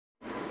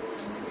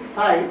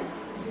High,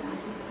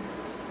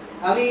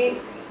 আমি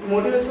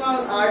motivational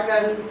art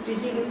and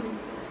teaching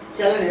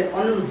চ্যানেলের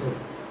অনিরুদ্ধ।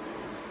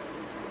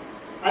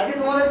 আজকে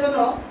তোমাদের জন্য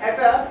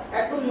একটা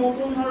একদম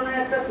নতুন ধরনের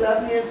একটা ক্লাস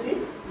নিয়ে এসেছি,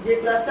 যে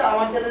ক্লাসটা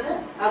আমার চ্যানেলে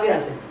আগে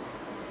আসে।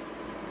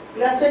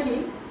 ক্লাসটা কি?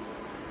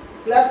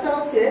 ক্লাসটা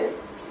হচ্ছে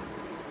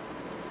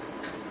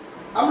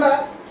আমরা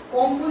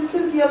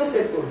কম্পোজিশন কিভাবে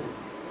সেট করব।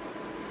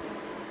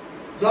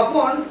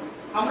 যখন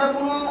আমরা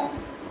কোনো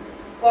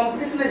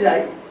কম্পিটিশনে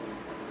যাই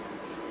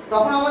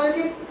তখন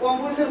আমাদেরকে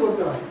কম্পোজিশন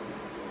করতে হয়।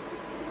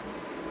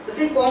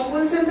 সেই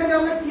কম্পোজিশনটাকে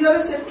আমরা কিভাবে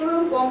সেট করব,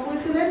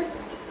 কম্পোজিশনের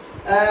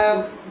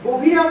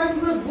গভীরে আমরা কি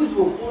করে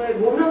বুঝবো,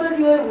 গভীরতা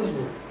কিভাবে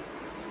বুঝবো।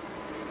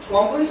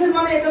 কম্পোজিশন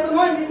মানে এটা তো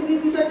নয় যে তুমি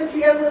 2-4টে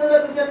ফিগার করে দেবে,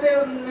 2-4টে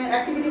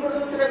অ্যাক্টিভিটি করে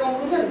দেবে, সেটা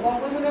কম্পোজিশন।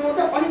 কম্পোজিশনের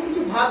মধ্যে অনেক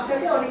কিছু ভাগ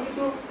থাকে, অনেক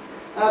কিছু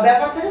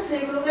ব্যাপার থাকে,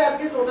 সেইগুলোকে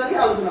আজকে টোটালি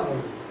আলোচনা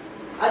করব।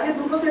 আজকে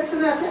দুটো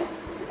সেকশনে আছে,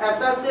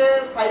 একটা হচ্ছে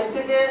 5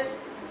 থেকে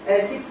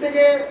 6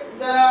 থেকে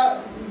যারা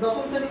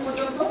দশম শ্রেণী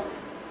পর্যন্ত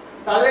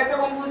তাদের একটা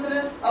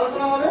কম্পোজিশনের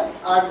আলোচনা হবে,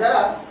 আর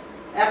যারা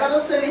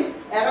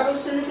একাদশ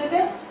শ্রেণী থেকে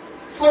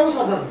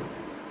সর্বসাধারণ,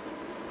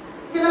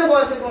 যেখানে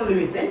বয়সের কোনো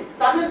লিমিট নেই,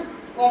 তাদের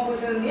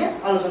কম্পোজিশন নিয়ে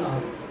আলোচনা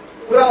হবে।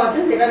 প্রোগ্রাম আছে,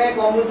 সেখানে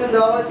কম্পোজিশন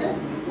দেওয়া হয়েছে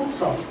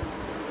উৎসব,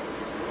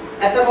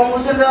 একটা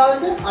কম্পোজিশন দেওয়া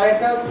হয়েছে, আর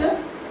একটা হচ্ছে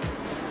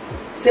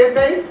সেভ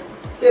টাইম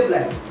সেভ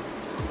লাইফ।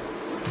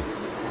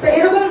 তো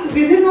এরকম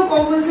বিভিন্ন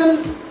কম্পোজিশন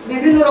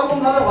বিভিন্ন রকম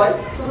ভাবে হয়,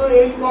 শুধু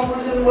এই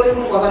কম্পোজিশন বলে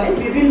কোনো কথা নেই,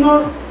 বিভিন্ন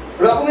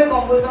রকমের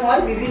কম্পোজিশন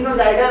হয়, বিভিন্ন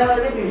জায়গায়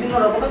আমাদেরকে বিভিন্ন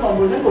রকমের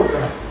কম্পোজিশন করতে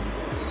হয়।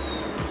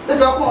 তো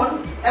যখন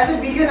অ্যাজ এ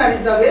বিগিনার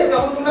হিসাবে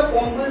যখন তোমরা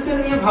কম্পোজিশন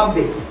নিয়ে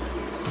ভাববে,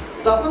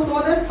 তখন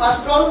তোমাদের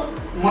ফার্স্ট অল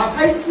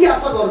মাথায় কি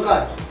আসা দরকার,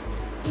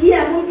 কি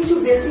এমন কিছু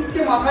বেসিককে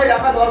মাথায়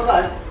রাখা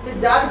দরকার যে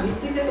যার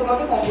ভিত্তিতে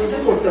তোমাকে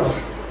কম্পোজিশন করতে হবে।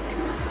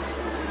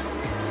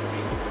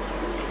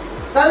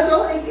 তাহলে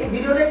চলো, এই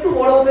ভিডিওটা একটু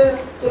বড় হতে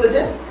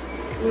চলেছে,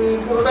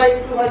 পুরোটা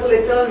একটু হয়তো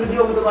লেকচারাল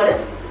ভিডিও হতে পারে,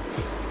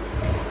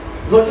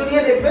 ধৈর্য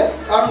নিয়ে দেখবে,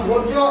 কারণ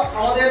ধৈর্য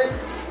আমাদের,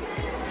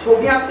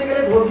 ছবি আঁকতে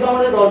গেলে ধৈর্য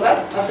আমাদের দরকার,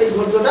 আর সেই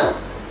ধৈর্যটা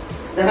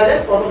দেখা যাক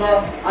কতটা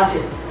আছে।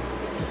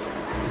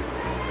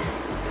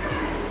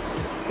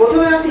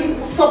 প্রথমে আসি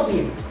উৎসব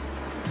নিয়ে।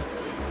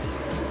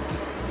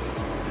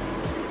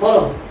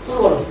 বলো, শুরু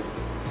করো।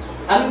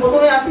 আমি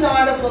প্রথমে আসি,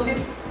 আমার একটা সন্দীপ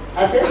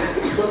আছে,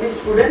 সন্দীপ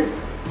স্টুডেন্ট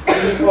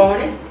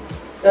প্রমাণিক,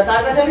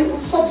 তার কাছে আমি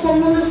উৎসব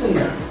সম্বন্ধে শুনি।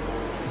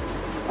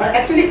 মানে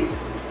অ্যাকচুয়ালি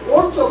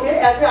ওর চোখে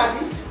অ্যাজ এ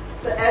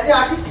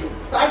আর্টিস্ট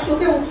তার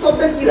চোখে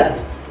উৎসবটা কি লাগে?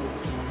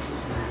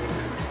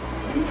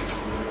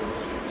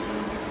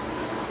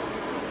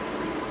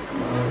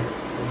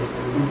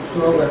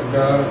 উৎসব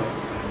একটা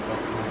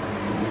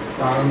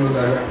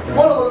আনন্দদায়ক,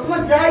 বলো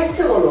তোমার যা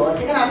ইচ্ছে বলো,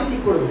 সেখানে আমি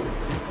ঠিক করে দেবো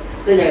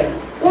সেই জায়গাটা,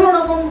 কোনো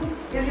রকম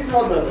হেজিটেট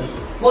হওয়ার দরকার নেই।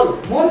 বলো,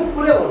 মন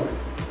খুলে বলো।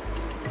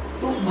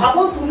 তো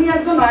ভাবো তুমি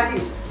একজন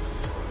আর্টিস্ট,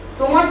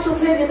 তোমার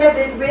চোখে যেটা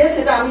দেখবে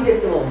সেটা আমি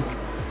দেখতে পাবো না।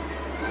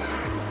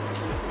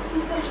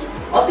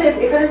 অতএব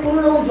এখানে কোনো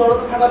রকম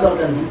জড়তা থাকার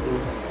দরকার নেই।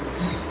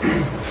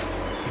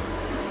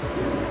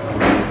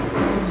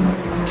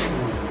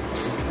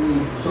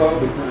 উৎসব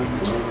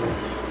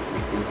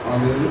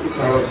আমাদের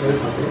সারা বছরের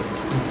থাকে।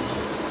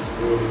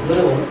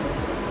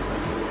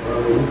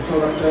 উৎসব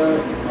একটা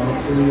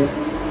মানুষের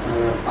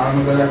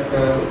আনন্দের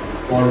একটা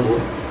পর্ব,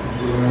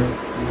 জীবনের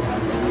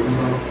বিভিন্ন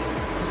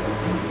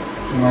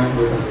সময়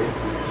হয়ে থাকে।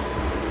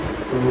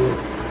 তো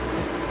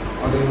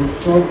আমাদের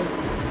উৎসব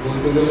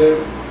বলতে গেলে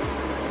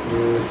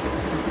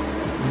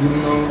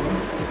বিভিন্ন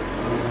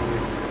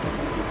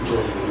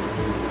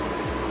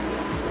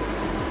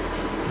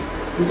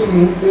প্রতি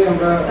মুহূর্তে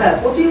আমরা,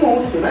 প্রতি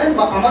মুহূর্তে, মানে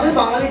আমাদের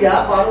বাঙালিরা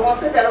 12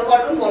 মাসে 13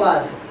 পার্বণ বলা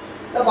আছে।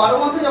 তা 12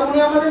 মাসে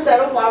যখনই আমাদের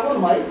 13 পার্বণ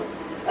হয়,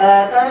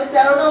 তাহলে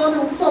 13টা আমাদের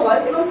উৎসব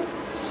হয়, এবং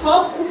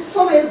সব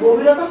উৎসবের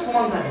গভীরতা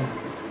সমান থাকে না।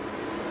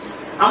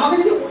 আমাকে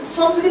যদি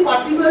উৎসব, যদি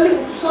পার্টিকুলারলি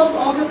উৎসব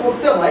আমাকে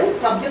করতে হয়,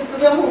 সাবজেক্ট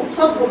যদি আমাকে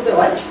উৎসব করতে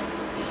হয়,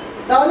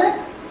 তাহলে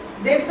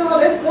দেখতে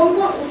হবে কোন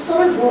কোন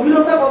উৎসবের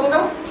গভীরতা কতটা,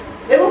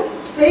 এবং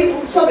সেই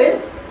উৎসবের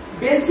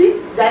বেসিক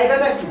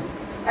জায়গাটা কি,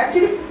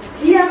 অ্যাকচুয়ালি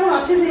কি এমন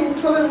আছে সেই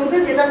উৎসবের মধ্যে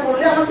যেটা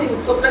করলে আমার সেই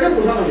উৎসবটাকে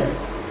বোঝানো যায়।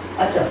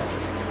 আচ্ছা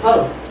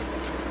ভালো,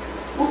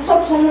 উৎসব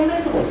সম্বন্ধে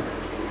একটু বলো।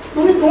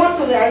 তুমি তোমার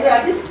চোখে অ্যাজ এ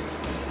আর্টিস্ট,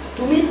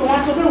 তুমি তোমার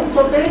চোখে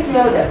উৎসবটাকে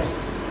কিভাবে দেখো,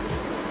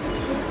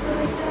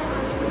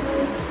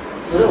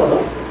 বলো।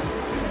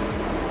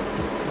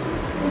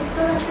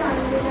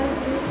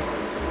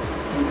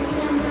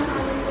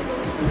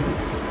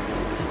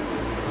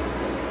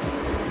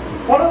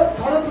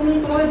 ধরো তুমি,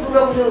 তোমাদের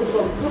দুর্গাপুজোর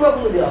উৎসব,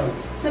 দুর্গাপুজো দেওয়া হবে,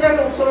 সেটা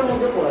একটা উৎসবের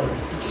মধ্যে পড়া যায়।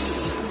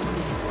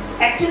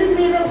 অ্যাকচুয়ালি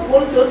তুমি এটা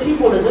বলছো, ঠিক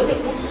বলেছো যে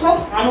উৎসব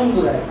আনন্দ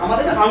দেয়,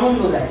 আমাদেরকে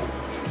আনন্দ দেয়।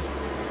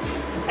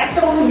 একটা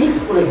কথা মিক্স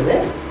করে গেলে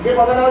যে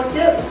কথাটা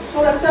হচ্ছে,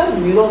 উৎসব একটা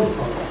মিলন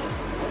স্থল,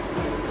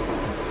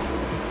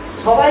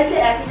 সবাইকে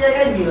একই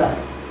জায়গায় মিলায়।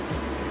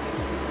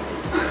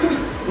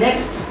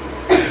 নেক্সট,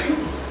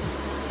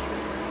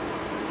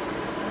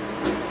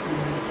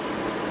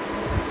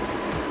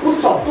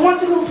 উৎসব, তোমার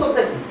চোখে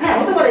উৎসবটা কি? হ্যাঁ,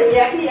 হতে পারে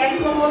একই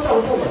কথাবার্তা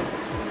হতেও পারে,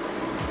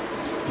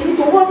 কিন্তু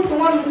তবু আমি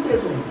তোমার মুখ থেকে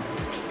শুনি,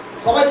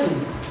 সবাই শুনি।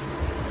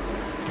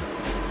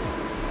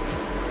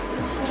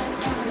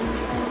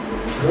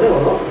 ধরে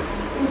বলো।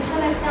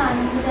 উৎসব একটা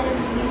আনন্দদায়ক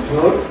জিনিস।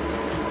 গুড।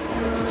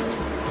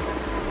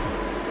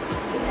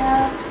 এটা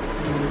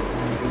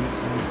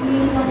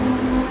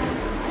মেলবন্ধনের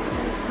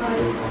একটা স্থল।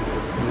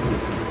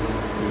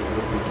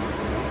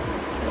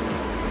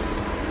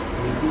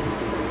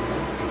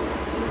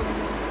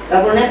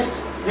 তারপর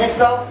নেক্সট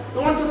দাও,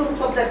 তোমার তো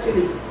উৎসবটা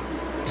অ্যাকচুয়ালি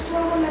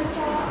উৎসব হলো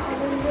একটা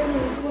আনন্দের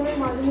মুহূর্ত,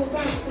 মাঝে মধ্যে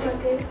আসতে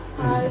থাকে।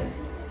 আর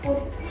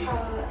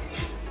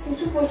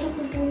কিছু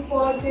 65 দিন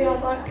পর যে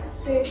আবার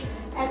সে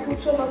এক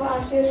উৎসব আবার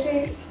আসে, সেই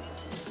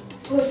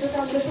ধৈর্যটা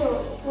আমরা তো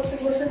প্রত্যেক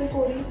বছরই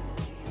করি।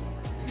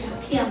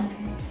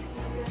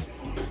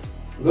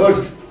 গুড।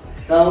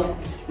 দাও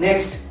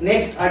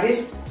নেক্সট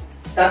আর্টিস্ট,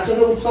 তার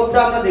চোখে উৎসবটা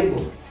আমরা দেখবো।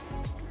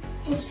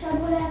 উৎসব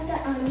হলো একটা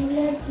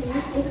আনন্দের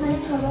জিনিস, এখানে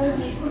সবাই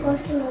দুঃখ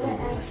কষ্ট হলে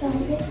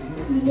একসঙ্গে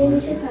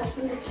মিলেমিশে থাকে।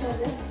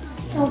 উৎসবে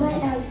সবাই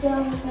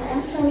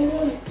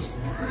একসঙ্গে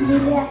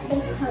মিলে একটা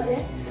স্থলে,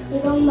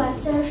 এবং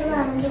বাচ্চারা সবাই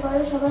আনন্দ করে,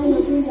 সবাই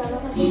নতুন জামা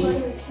কাপড় করে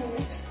উৎসবে।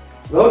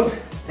 Good,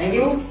 thank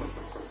you.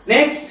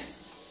 Next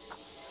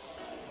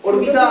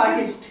Arpita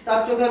artist, তার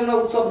চোখে আমরা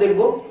উৎসব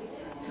দেখবো।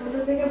 ছোট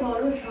থেকে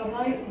বড়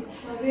সবাই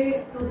উৎসবে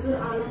প্রচুর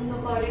আনন্দ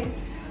করে।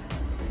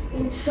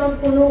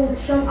 কোনো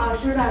উৎসব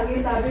আসার আগে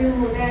তাদের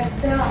মনে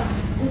একটা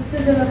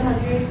উত্তেজনা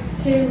থাকে,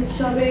 সেই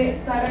উৎসবে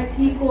তারা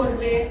কি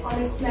করবে,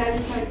 অনেক প্ল্যান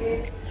থাকে,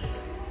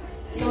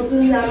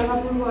 নতুন জামা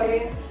কাপড় পরে।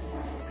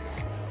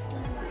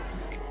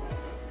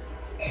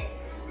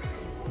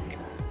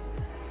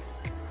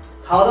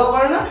 খাওয়া দাওয়া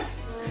করে না?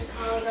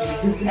 খাওয়া দাওয়া,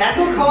 এত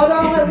খাওয়া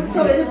দাওয়া হয়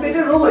উৎসবে যে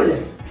পেটের রোগ হয়ে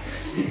যায়।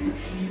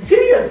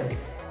 সিরিয়াস,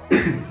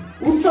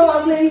 উৎসব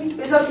আসলেই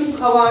স্পেশাল কিছু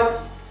খাবার,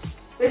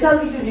 স্পেশাল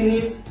কিছু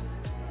জিনিস,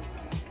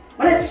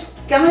 মানে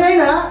কেন জানি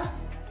না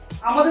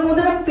আমাদের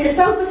মধ্যে একটা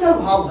স্পেশাল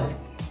ভাব হয়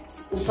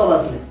উৎসব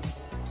আসলে।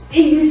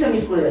 এই জিনিসটা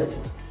মিস করে যাচ্ছে।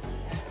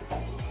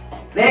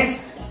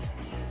 Next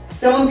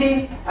Semonti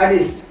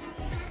artist.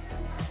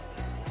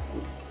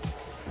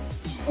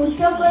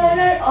 উৎসব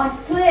পালনের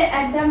অর্থ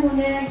একটা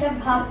মনের একটা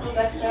ভাব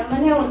প্রকাশ করা,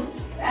 মানে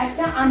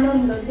একটা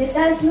আনন্দ,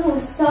 যেটা শুধু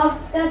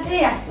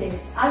উৎসবটাতেই আসে,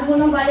 আর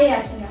কোনো বারেই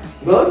আসে না।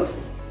 গুড।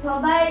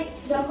 সবাই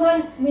যখন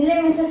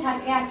মিলেমিশে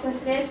থাকে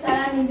একত্রে,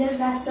 তারা নিজের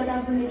ব্যস্ততা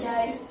ভুলে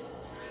যায়।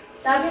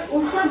 তারপর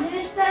উৎসব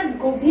জিনিসটার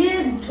গভীর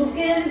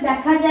ঢুকে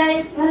দেখা যায়,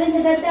 তাহলে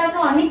সেটাতে আমরা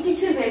অনেক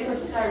কিছু বের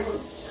করতে পারবো।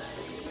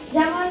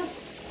 যেমন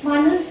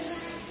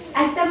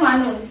একটা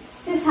মানুষ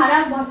সে সারা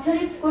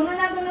বছরই কোনো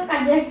না কোনো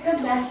কাজে একটা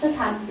ব্যস্ত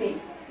থাকবে,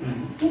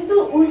 কিন্তু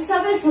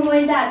উৎসবের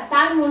সময়টা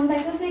তার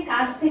মনটাকে সেই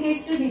কাজ থেকে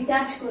একটু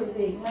রিচার্জ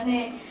করবে, মানে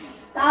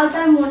তাও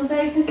তার মনটা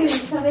একটু সেই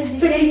উৎসবের সে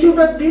দিকে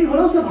কিছুটা দিন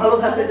হলেও সে ভালো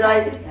থাকতে চায়,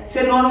 সে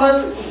নর্মাল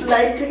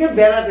লাইফ থেকে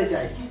বেড়াতে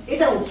চায়,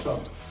 এটা উৎসব।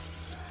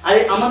 আর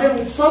আমাদের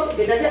উৎসব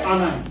এটাকে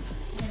আনায়,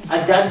 আর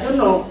যার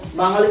জন্য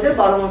বাঙালিদের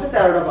 12 মাসে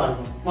 13টা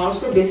পার্বণ,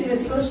 মানুষকে বেশি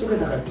বেশি করে সুখে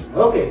থাকার জন্য।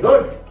 ওকে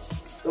গুড,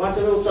 তোমার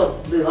চোখে উৎসব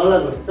বেশ ভালো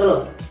লাগলো। চলো।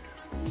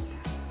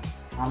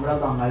 আমরা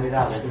বাঙালিরা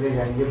আগে থেকে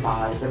জানি যে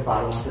বাঙালিদের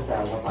 12 মাসে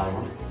 13টা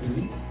পার্বণ।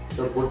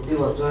 তো প্রতি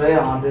বছরে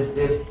আমাদের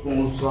যে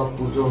উৎসব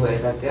পুজো হয়ে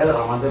থাকে,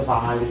 আমাদের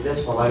বাঙালিদের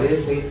সবারই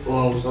সেই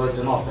উৎসবের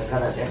জন্য অপেক্ষা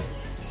থাকে।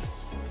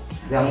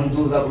 যেমন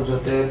দুর্গা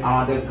পুজোতে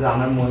আমাদের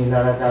গ্রামের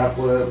মহিলারা যারা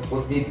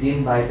প্রতিদিন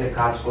বাড়িতে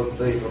কাজ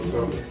করতো,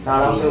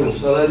 তারাও সেই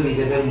উৎসবের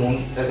নিজেদের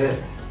মনটাকে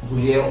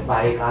ভুলিয়ে,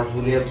 বাড়ির কাজ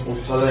ভুলিয়ে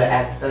উৎসবের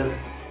একটা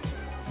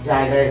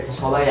জায়গায়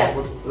সবাই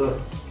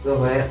একত্রিত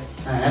হয়ে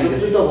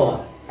একত্রিত হওয়া,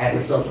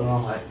 একত্রিত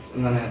হয়,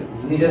 মানে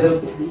নিজেদের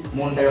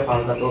মনটাকে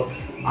পাল্টাতো,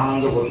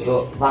 আনন্দ করতো।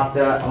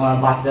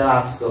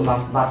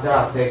 বাচ্চারা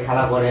আসে,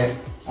 খেলা করে,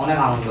 অনেক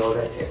আনন্দ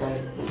করে। এটাই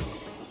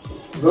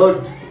গুড।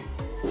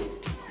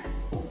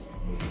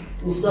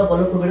 উৎসব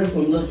হলো খুব একটা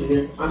সুন্দর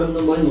জিনিস,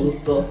 আনন্দময়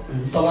মুহূর্ত।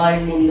 সবাই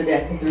মন্দিরে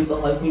একত্রিত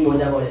হয়, খুব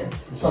মজা করে।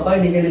 সবাই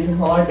নিজের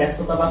সবার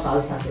ব্যস্ততা বা কাজ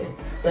থাকে,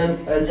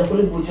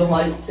 যখনই পুজো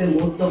হয় সেই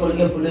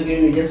মুহূর্তগুলোকে ভুলে গিয়ে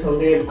নিজের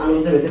সঙ্গে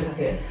আনন্দে বেঁচে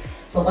থাকে।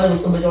 সবাই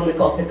উৎসবের জন্য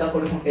অনেকে অপেক্ষা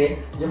করে থাকে,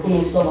 যখন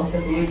উৎসব আসে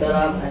খুবই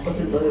তারা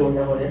একত্রিত হয়ে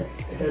মজা করে।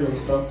 এটাই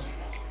উৎসব।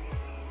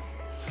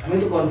 আমি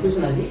তো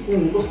কনফিউশন আছি, তুমি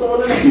মুখস্থ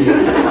বলে না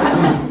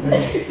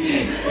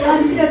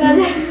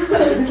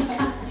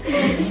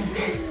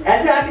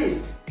অ্যাজ এ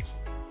আর্টিস্ট,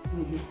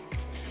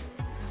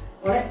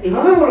 মানে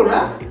এভাবে বলো না,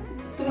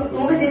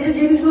 তোমাকে যে যে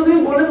জিনিসগুলো তুমি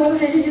বললে তোমাকে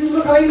সেই সেই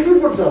জিনিসগুলো সবাই ইনক্লুড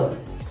করতে হবে।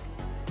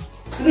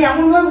 তুমি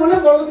এমন ভাবে বললে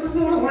পরবর্তীতে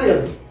তুমি ওগুলো ভুলে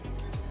যাবে।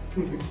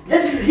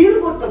 জাস্ট ফিল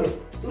করতে হবে,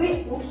 তুমি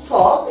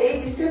উৎসব এই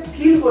জিনিসটা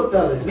ফিল করতে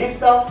হবে। নেক্সট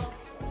দাও।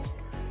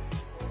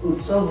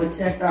 উৎসব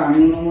হচ্ছে একটা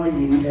আনন্দময়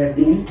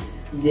দিন,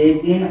 যে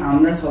দিন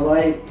আমরা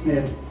সবাই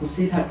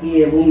খুশি থাকি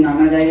এবং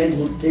নানা জায়গায়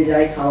ঘুরতে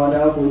যাই, খাওয়া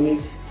দাওয়া করি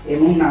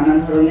এবং নানা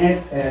ধরনের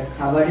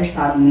খাবারের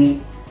স্বাদ নিই।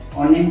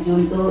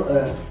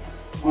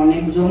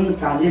 অনেকজন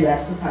কাজে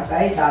ব্যস্ত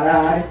থাকায় তারা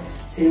আর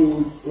সেই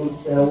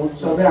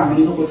উৎসবে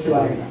আনন্দ করতে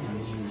পারে না,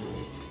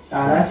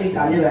 তারা সেই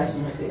কাজে ব্যস্ত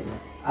থাকে।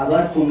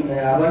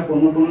 আবার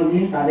কোনো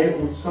দিন তাদের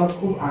উৎসব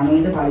খুব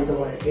আনন্দে পালিত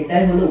করে।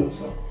 এটাই হলো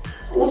উৎসব।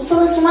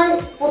 উৎসবের সময়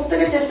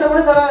প্রত্যেকে চেষ্টা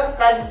করে তারা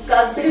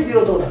কাজ থেকে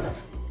বিরত রাখা।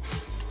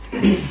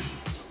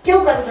 কেউ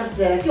কাজে থাকতে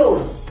চায় না, কেউ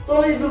না।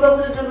 তোমার যদি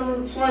দুর্গাপুজোর জন্য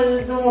সময়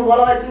যদি তোমাকে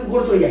বলা হয় তুমি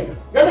গরু চড়ে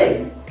যাবে,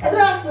 এত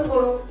রাত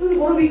করো, তুমি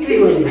গরু বিক্রি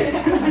করে দেবে।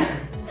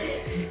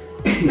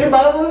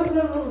 বাবা বললো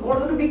তুমি ঘোড়া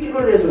দুটো বিক্রি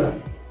করে দিয়েছো না,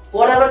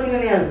 পরে আবার কিনে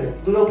নিয়ে আসবে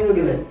দুর্গা পুজো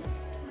গেলে।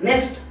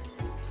 নেক্সট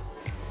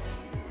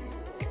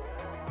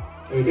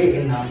এইটাই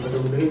এর নামটা তো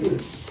ভুলে গেছি,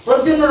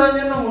 প্রচন্ড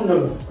রঞ্জন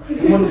মন্ডল।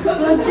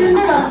 প্রচন্ড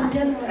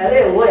রঞ্জন। আরে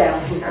ও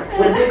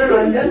প্রচন্ড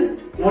রঞ্জন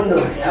মন্ডল,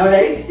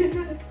 রাইট?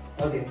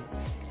 ওকে,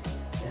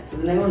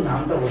 এতদিন আগে ওর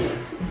নামটা বললাম।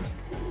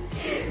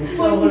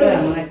 উৎসব হলো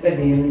এমন একটা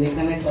দিন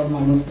যেখানে সব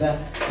মানুষরা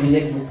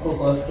নিজের দুঃখ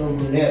কষ্ট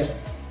ভুলে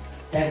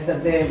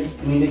একসাথে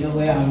মিলিত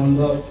হয়ে আনন্দ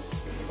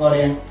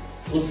করে।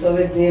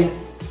 উৎসবের দিন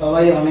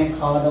সবাই অনেক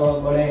খাওয়া দাওয়া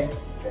করে,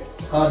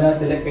 খাওয়া দাওয়া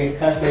ছেলে পেট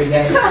খারাপ হয়ে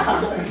যায়।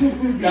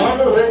 কেমন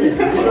তো হয়েছে?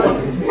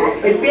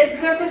 এই পেট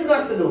খারাপটা তো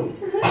কাটতে দেবো।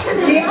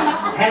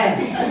 হ্যাঁ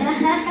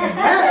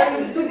হ্যাঁ,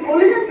 তুই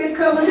বলি যে পেট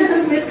খারাপ হয়েছে,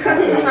 তুই পেট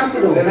খারাপটা কাটতে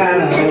দেবো।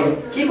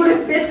 কি করে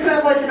পেট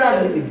খারাপ হয় সেটা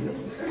আগে দেখবি।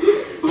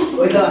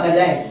 ওই তো আঁকা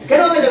যায়।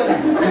 কেন আগে যাবে না?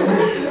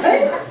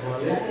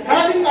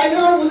 সারাদিন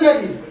পায়খানা করে বসে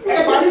আছিস,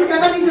 একটা বালিশ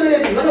কাটা নিয়ে চলে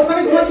গেছিস, মানে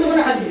ওখানে ঘুমাচ্ছিস,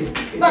 ওখানে হাঁটছিস,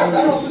 বাস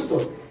আমি অসুস্থ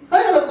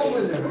হয়ে গেল।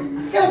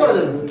 কেন করা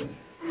যাবে?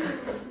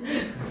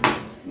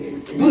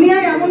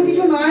 দুনিয়ায় এমন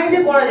কিছু নাই যে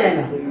করা যায়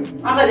না,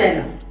 আঁকা যায়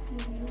না,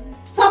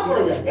 সব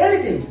করা যায়,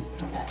 এনিথিং।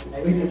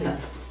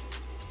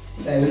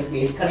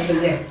 পেট খারাপ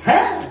হয়ে যায়।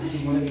 হ্যাঁ,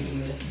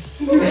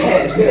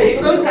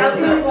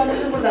 কালকে আমি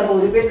কম্পিটিশন করে দেখাবো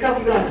যে পেট খারাপ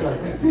কি করে আঁকতে পারে।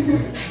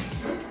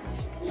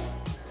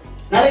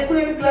 নাহলে এক্ষুনি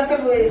আমি ক্লাসটা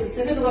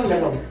শেষে তোকে আমি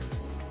দেখাবো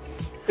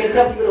পেট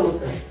খারাপ কি করে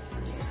অবস্থা।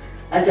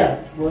 আচ্ছা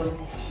বল,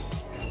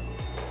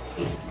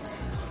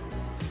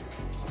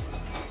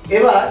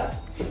 এবার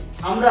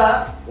আমরা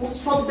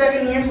উৎসবটাকে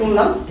নিয়ে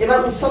শুনলাম, এবার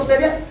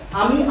উৎসবটাকে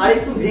আমি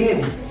আরেকটু ভেঙে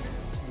দিই।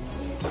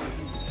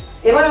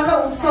 এবার আমরা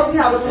উৎসব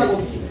নিয়ে আলোচনা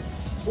করছি।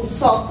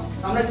 উৎসব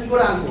আমরা কি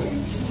করে আনবো,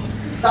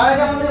 তার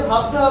আগে আমাদের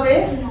ভাবতে হবে,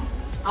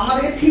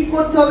 আমাদেরকে ঠিক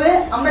করতে হবে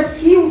আমরা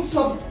কি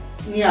উৎসব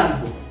নিয়ে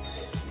আনবো।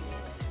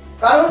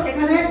 কারণ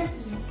এখানে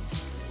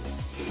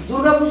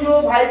দুর্গাপুজো,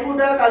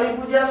 ভাইফোঁটা, কালী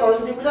পূজা,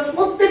 সরস্বতী পূজা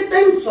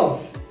প্রত্যেকটাই উৎসব।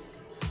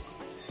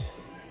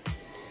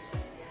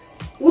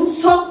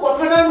 উৎসব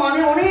কথাটার মানে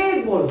অনেক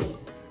বড়,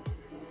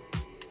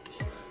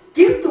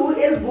 কিন্তু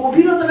এর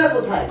গভীরতাটা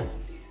কোথায়,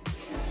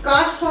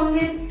 কার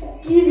সঙ্গে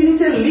কি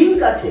জিনিসের লিঙ্ক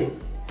আছে,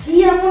 কি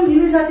এমন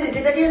জিনিস আছে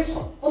যেটাকে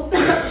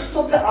প্রত্যেকটা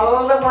উৎসবকে আলাদা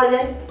আলাদা করা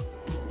যায়,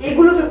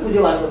 এগুলোকে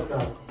খুঁজে বার করতে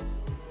হবে।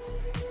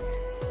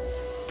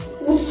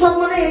 উৎসব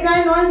মানে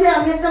এটাই নয় যে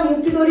আমি একটা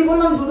মূর্তি তৈরি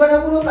করলাম, দুর্গা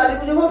ঠাকুর হোক, কালী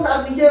পুজো হোক, তার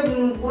নিচে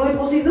পুরোহিত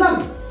বসিয়ে দিলাম,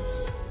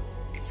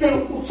 সেই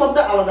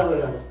উৎসবটা আলাদা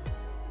হয়ে গেল।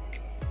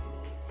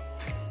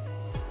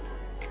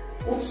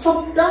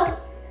 উৎসবটা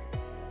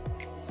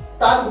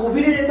তার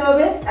গভীরে যেতে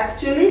হবে।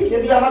 অ্যাকচুয়ালি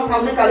যদি আমার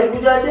সামনে কালী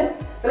পুজো আছে,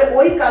 তাহলে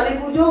ওই কালী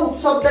পুজো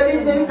উৎসবটাকে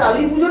যদি আমি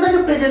কালী পুজোটাকে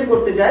প্রেজেন্ট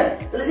করতে চাই,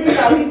 তাহলে সেই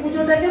কালী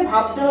পুজোটাকে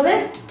ভাবতে হবে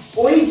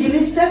ওই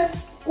জিনিসটা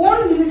কোন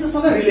জিনিসের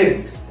সঙ্গে রিলেট।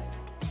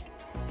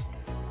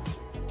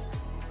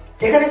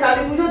 এখানে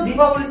কালী পুজো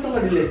দীপাবলির সঙ্গে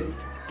রিলেট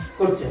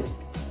করছে,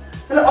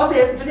 তাহলে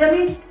অতএব যদি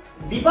আমি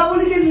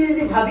দীপাবলিকে নিয়ে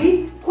যদি ভাবি,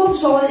 খুব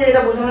সহজে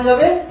এটা বোঝানো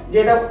যাবে যে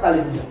এটা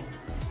কালী পুজো।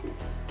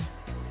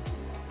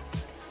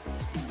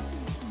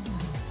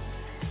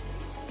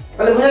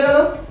 তাহলে বোঝা গেল।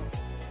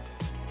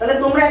 তাহলে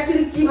তোমরা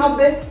অ্যাকচুয়ালি কি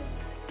ভাববে,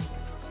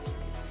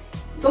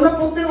 তোমরা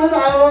প্রত্যেক হয়তো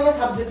আলাদা আলাদা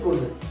সাবজেক্ট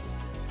করবে।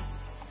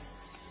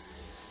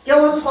 কেউ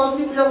হয়তো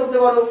সরস্বতী পূজা করতে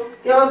পারো,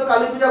 কেউ হয়তো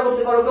কালী পূজা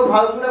করতে পারো, কেউ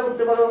ভাইফোঁটা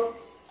করতে পারো,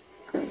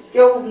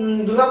 কেউ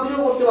দুর্গা পুজো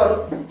করতে পারো।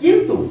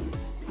 কিন্তু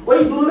ওই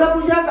দুর্গা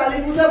পূজা, কালী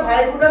পূজা,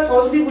 ভাইফোঁটা,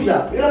 সরস্বতী পূজা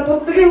এগুলো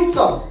প্রত্যেকেই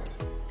উৎসব।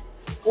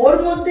 ওর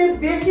মধ্যে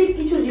বেসিক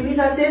কিছু জিনিস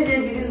আছে যে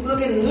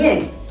জিনিসগুলোকে নিয়ে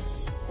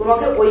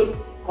তোমাকে ওই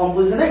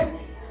কম্পোজিশনে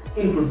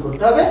ইনক্লুড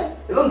করতে হবে,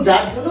 এবং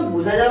যার জন্য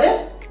বোঝা যাবে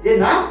যে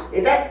না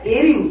এটা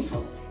এরই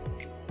উৎসব।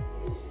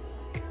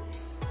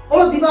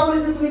 বলো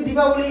দীপাবলিতে তুমি,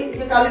 দীপাবলি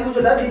যে কালী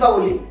পুজোটা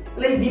দীপাবলি,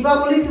 তাহলে এই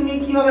দীপাবলি তুমি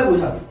কিভাবে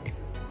বোঝাবে?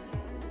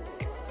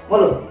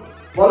 বলো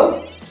বলো,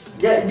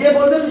 যে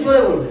বলবে তুমি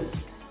জোরে বলবে।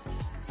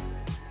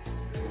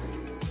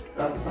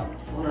 রাখো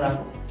মনে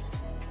রাখো,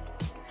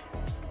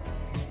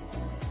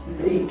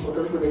 এই ফটো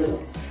দেখে গেল।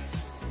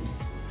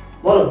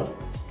 বলো।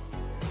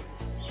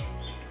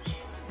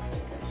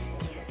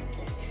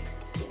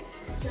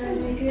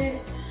 চারিদিকে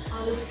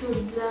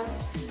আলোকসজ্জা,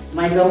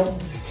 মাইক দাও।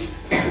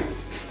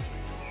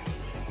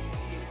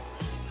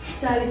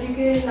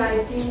 চারিদিকে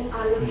লাইটিং,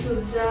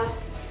 আলোকসজ্জা,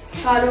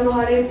 কারো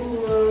ঘরে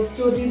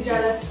প্রদীপ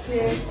জ্বালাচ্ছে।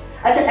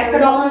 আচ্ছা একটা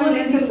কথা আমি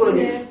মেনশন করে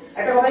দিই,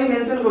 একটা কথা আমি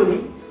মেনশন করে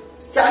দিই,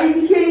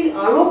 চারিদিকে এই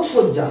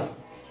আলোকসজ্জা,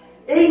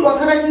 এই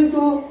কথাটা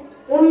কিন্তু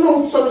অন্য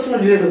উৎসবের সঙ্গে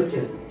রিলেট হচ্ছে,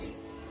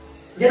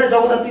 যেটা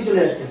জগদ্ধাত্রী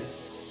চলে যাচ্ছে।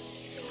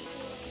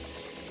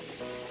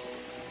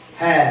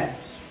 হ্যাঁ,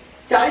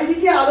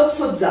 চারিদিকে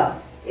আলোকসজ্জা,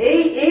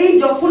 এই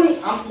যখনই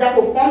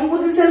দেখো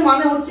কম্পোজিশন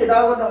মানে হচ্ছে,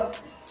 দাও কথা,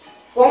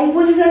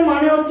 কম্পোজিশন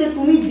মানে হচ্ছে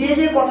তুমি যে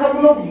যে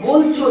কথাগুলো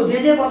বলছো, যে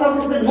যে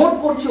কথাগুলোকে নোট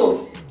করছো,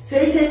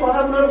 সেই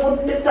কথাগুলোর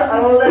প্রত্যেকটা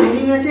আলাদা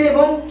মিনিং আছে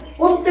এবং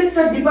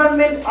প্রত্যেকটা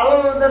ডিপার্টমেন্ট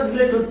আলাদা আলাদা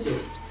রিলেট হচ্ছে।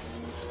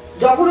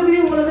 যখনই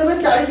তুমি বলে দেবে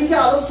চারিদিকে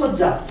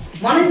আলোকসজ্জা,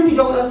 মানে তুমি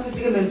জগদ্ধাত্রীর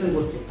দিকে মেনশন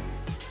করছো।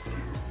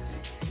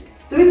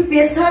 তুমি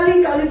স্পেশালি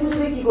কালী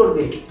পুজোতে কি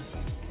করবে?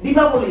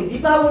 দীপাবলি,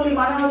 দীপাবলি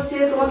মানে হচ্ছে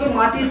তোমাকে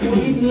মাটির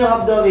প্রদীপ নিয়ে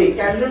ভাবতে হবে,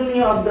 ক্যান্ডেল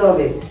নিয়ে ভাবতে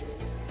হবে।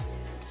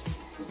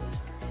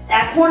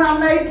 এখন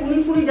আমরা এই টুনি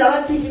ফুনি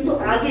জ্বালাচ্ছি, কিন্তু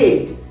আগে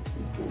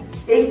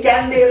এই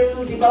ক্যান্ডেল,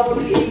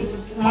 দীপাবলি, এই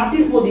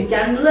মাটির প্রদীপ,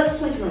 ক্যান্ডেল এক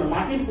সময় ছিল না,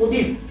 মাটির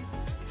প্রদীপ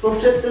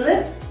সর্ষের তেলে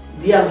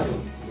দেওয়া হতো।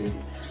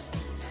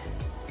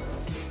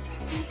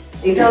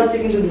 এটা হচ্ছে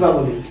কিন্তু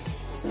দীপাবলি।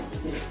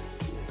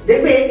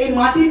 দেখবে এই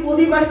মাটির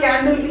প্রদীপ আর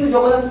ক্যান্ডেল কিন্তু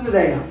জগদ্ধান তুলে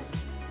দেয় না,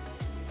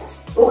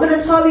 ওখানে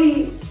সবই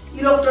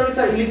ইলেকট্রনিক্স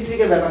আর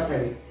ইলেকট্রিকের ব্যাপার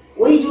থাকে,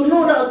 ওই জন্য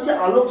ওটা হচ্ছে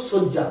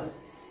আলোকসজ্জা।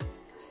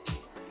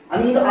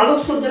 আমি কিন্তু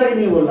আলোকসজ্জাটাকে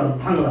নিয়ে বললাম,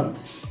 ভাঙলাম।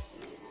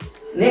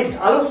 নেক্সট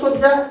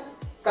আলোকসজ্জা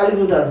কালী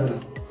পুজোতে আসবে না।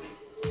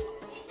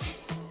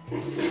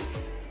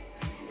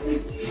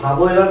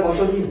 ভাবো এবার কত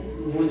কি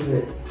বুঝবে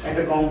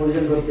একটা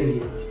কম্পোজিশন করতে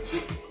গিয়ে।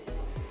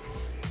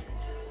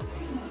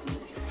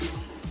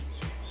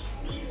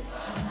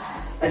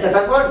 আচ্ছা,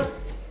 তারপর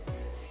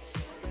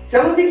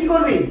সেমন্তি কি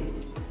করবি?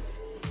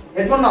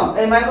 হেডফোন নাও,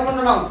 এই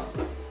মাইক্রোফোনটা নাও,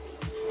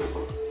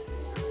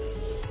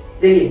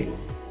 দেখি।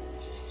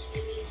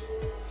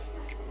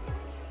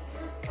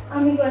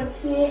 আমি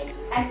করছি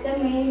একটা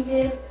মেয়ে যে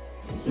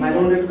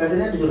মাইক্রোফোনটা একটু কাছে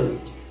নিয়ে জোরে।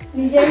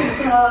 নিজের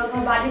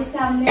বাড়ির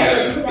সামনে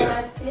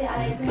চালাচ্ছে, আর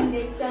এখানে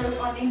দেখতে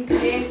অনেক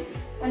দূরে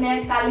মানে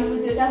কালী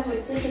পুজোটা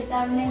হচ্ছে, সেটা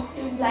আমি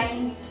একটু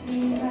ব্লাইন্ড।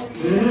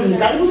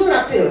 কালী পুজো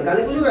রাখতে হবে,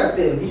 কালী পুজো রাখতে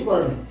হবে, কিছু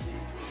করার নেই,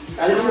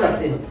 কালী পুজো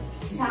রাখতে হবে।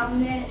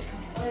 সামনে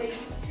ওই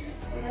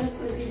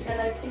প্রদীপ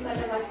চালাচ্ছে,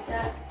 কটা বাচ্চা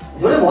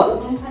জোরে বল,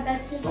 বোম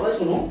ফাটাচ্ছে। সবাই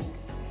শোনো।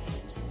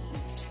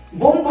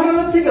 বোম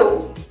ফাটানোর থেকেও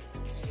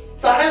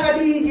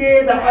তারাকাঠি যে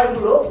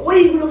ব্যাপারগুলো,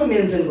 ওইগুলোকে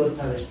মেনশন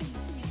করতে হবে।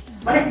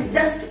 মানে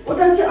জাস্ট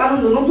ওটা হচ্ছে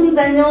আনন্দ, নতুন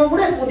প্যান্ট জামা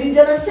পরে প্রদীপ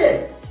জ্বালাচ্ছে,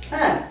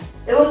 হ্যাঁ,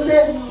 এবং সে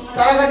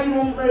তারাকাঠি,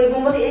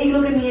 মোমবাতি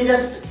এইগুলোকে নিয়ে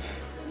জাস্ট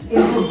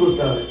ইনক্লুড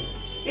করতে হবে।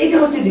 এইটা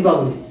হচ্ছে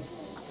দীপাবলি।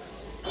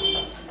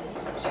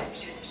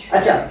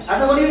 আচ্ছা,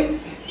 আশা করি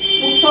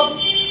উৎসব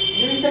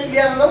জিনিসটা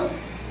ক্লিয়ার হলো।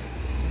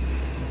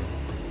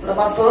 ওটা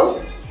পাস করো।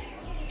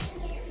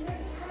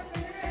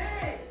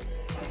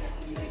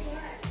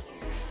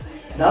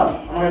 দাও,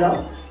 আমাকে দাও।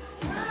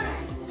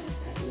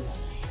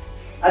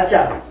 আচ্ছা,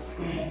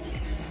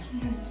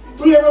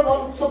 তুই এবার বল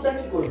উৎসবটা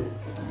কি করবি,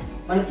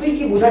 মানে তুই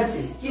কি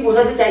বোঝাচ্ছিস, কি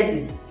বোঝাতে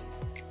চাইছিস?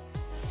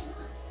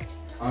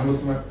 আমি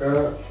প্রথমে একটা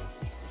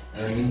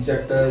নিচে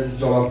একটা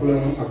জবা ফুলের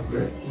মতো থাকবে,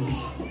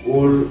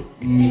 ওর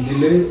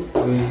মিডিলে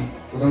ওই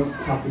প্রথম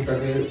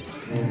ঠাকুরটাকে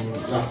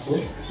রাখবো,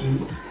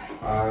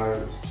 আর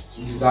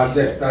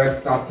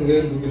তার থেকে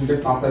 2-3টে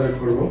পাতা বের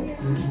করবো,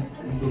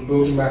 দুটো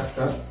বা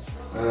একটা,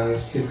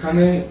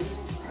 সেখানে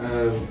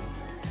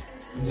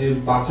যে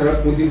বাচ্চারা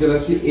প্রদীপ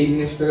জ্বালাচ্ছে এই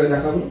জিনিসটাকে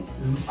দেখাবো,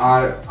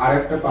 আর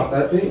আরেকটা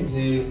পাতাতে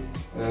যে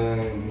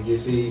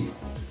সেই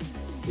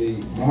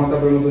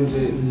মহাতাপের মতন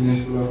যে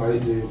জিনিসগুলো হয়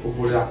যে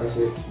উপরে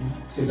আকাশে,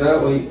 সেটা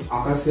ওই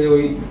আকাশে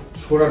ওই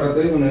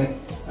ছোড়াটাতে মানে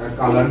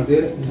কালার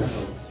দিয়ে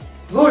দেখাবো।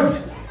 গুড,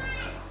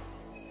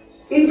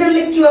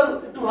 ইন্টেলেকচুয়াল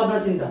একটু ভাবনা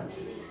চিন্তা।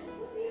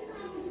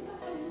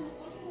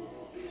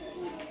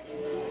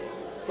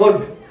 গুড,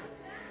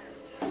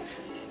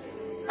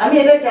 আমি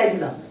এটাই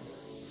চাইছিলাম।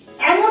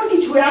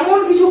 এমন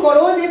কিছু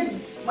করো যে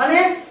মানে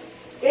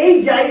এই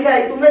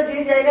জায়গায়, তোমরা যে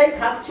জায়গায়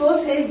থাকছো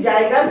সেই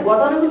জায়গার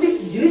গতানুগতিক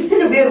জিনিস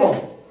থেকে বের হও,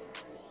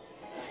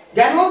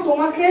 যেন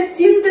তোমাকে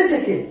চিনতে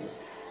শেখে,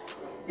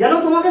 যেন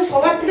তোমাকে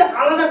সবার থেকে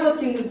আলাদা করে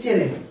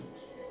চেনে।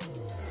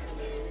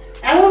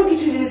 এমন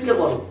কিছু জিনিসকে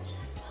করো,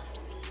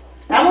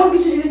 এমন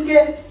কিছু জিনিসকে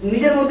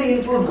নিজের মধ্যে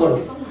ইনক্লুড করো,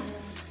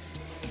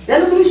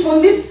 যেন তুমি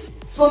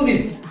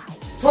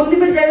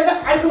সন্দীপের জায়গাটা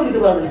আর কেউ নিতে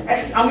পারবে না,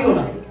 আমিও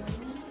না।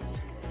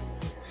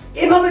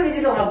 এভাবে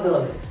নিজেকে ভাবতে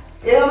হবে,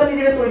 এভাবে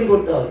নিজেকে তৈরি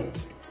করতে হবে,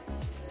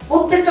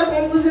 প্রত্যেকটা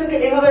কম্পোজিশনকে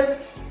এভাবে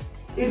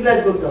ইউটিলাইজ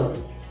করতে হবে।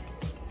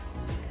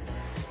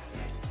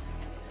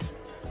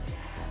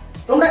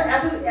 তোমরা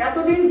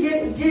এতদিন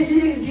যে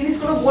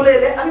জিনিসগুলো বলে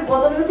এলে, আমি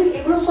গতানুগতিক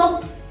এগুলো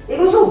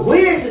সব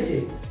হয়ে এসেছে,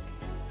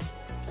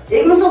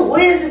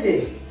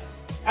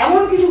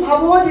 এমন কিছু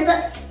ভাবো যেটা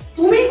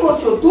তুমি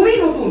করছো, তুমি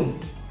নতুন।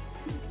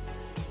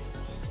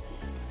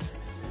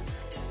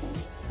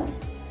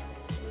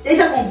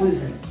 এটা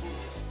কম্পোজিশন।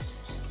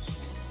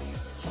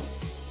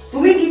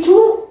 তুমি কিছু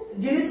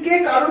জিনিসকে,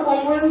 কারোর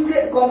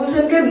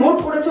কম্পোজিশনকে নোট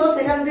করেছো,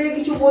 সেখান থেকে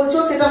কিছু বলছো,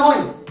 সেটা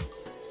নয়।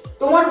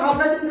 তোমার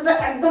ভাবনা চিন্তাটা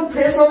একদম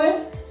ফ্রেশ হবে,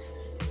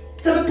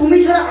 সেটা তুমি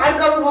ছাড়া আর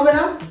কারোর হবে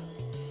না,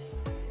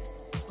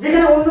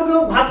 যেখানে অন্য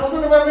কেউ ভাগ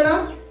বসাতে পারবে না।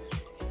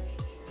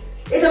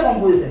 এটা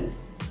কম্পোজিশন।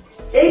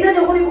 এইটা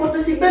যখনই করতে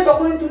শিখবে,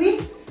 তখনই তুমি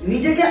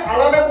নিজেকে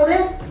আলাদা করে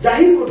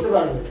জাহির করতে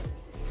পারবে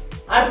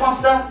আর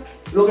 5টা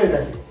লোকের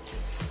কাছে।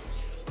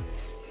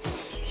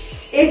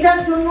 এটার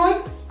জন্যই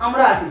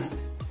আমরা আর্টিস্ট,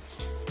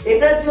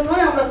 এটার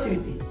জন্যই আমরা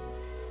শিল্পী,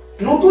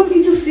 নতুন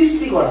কিছু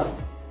সৃষ্টি করা।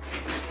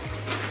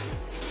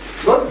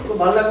 খুব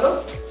ভালো লাগলো।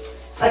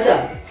 আচ্ছা,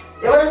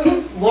 এবার আমি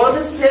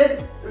বড়দের সেভ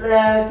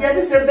কি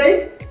আছে, সেভ ড্রাইভ,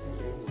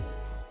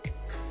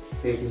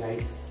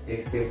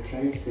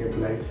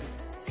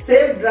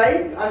 সেভ ড্রাইভ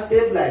আর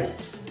সেভ লাইফ,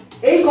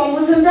 এই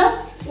কম্পোজিশনটা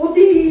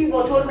প্রতি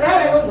বছরকার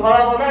এবং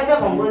ধরা বাঁধা একটা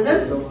কম্পোজিশন।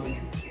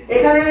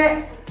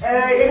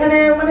 এখানে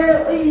মানে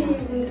ওই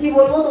কি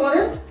বলবো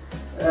তোমাদের,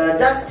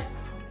 জাস্ট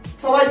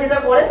সবাই যেটা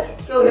করে,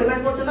 কেউ হেলমেট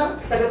পরছে না,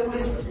 তাকে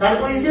পুলিশ দাঁড়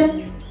করিয়েছে,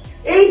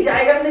 এই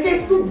জায়গা থেকে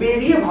একটু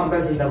বেরিয়ে ভাবনা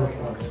চিন্তা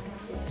করতে হবে।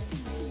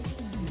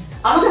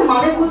 আমাদের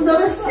মানে বুঝতে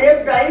হবে সেফ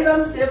ড্রাইভ আর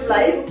সেফ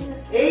লাইফ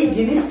এই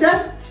জিনিসটার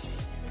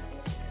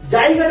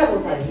জায়গাটা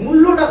কোথায়,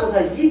 মূল্যটা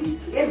কোথায়,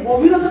 এর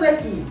গভীরতাটা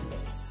কি।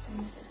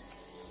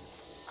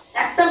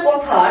 একটা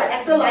কথার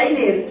একটা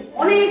লাইনের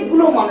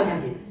অনেকগুলো মানে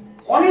থাকে,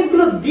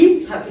 অনেকগুলো দিক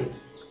থাকে,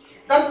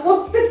 তার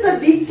প্রত্যেকটা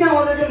দিককে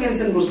আমাদেরকে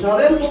মেনশন করতে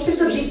হবে এবং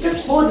প্রত্যেকটা দিককে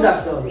খোঁজ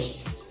রাখতে হবে।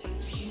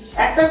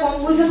 একটা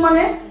কম্পোজিশন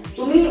মানে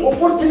তুমি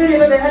উপর থেকে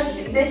যেটা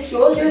দেখছো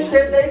যে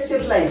সেফ লাইফ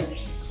সেফ লাইফ,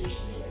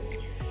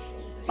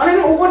 মানে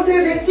আমি উপর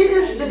থেকে দেখছি যে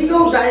যদি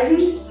কেউ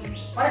ড্রাইভিং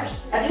মানে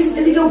অ্যাটলিস্ট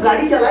যদি কেউ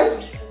গাড়ি চালায়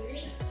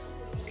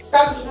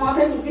তার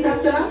মাথায় টুপি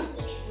থাকছে না,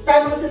 তার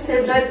মানে সে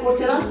সেফ ড্রাইভ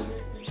করছে না।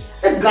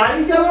 গাড়ি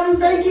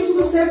চালানোটাই কি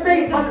শুধু সেফ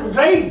ড্রাইভ মানে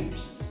ড্রাইভ?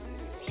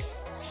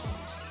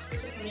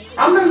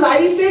 আমরা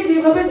লাইফে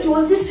যেভাবে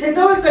চলছি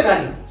সেটাও একটা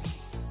গাড়ি।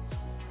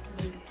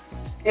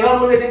 এবার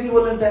বলে এটা কি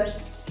বললেন স্যার?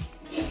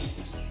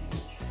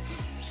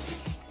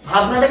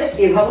 ভাবনাটাকে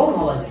এভাবেও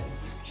ভাবা যায়,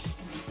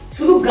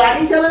 শুধু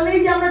গাড়ি চালালেই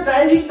যে আমরা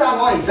ড্রাইভিং তা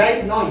নয়, ড্রাইভ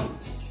নয়।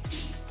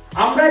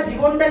 আমরা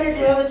জীবনটাকে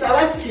যেভাবে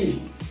চালাচ্ছি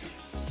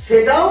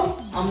সেটাও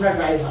আমরা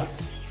ড্রাইভার।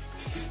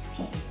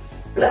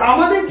 তাহলে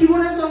আমাদের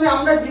জীবনের সঙ্গে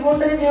আমরা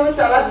জীবনটাকে যেভাবে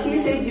চালাচ্ছি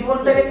সেই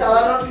জীবনটাকে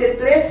চালানোর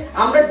ক্ষেত্রে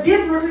আমরা যে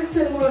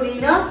প্রোটেকশন গুলো নিই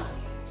না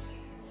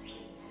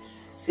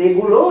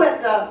সেগুলোও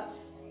একটা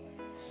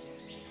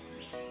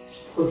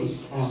ক্ষতি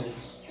আমাদের।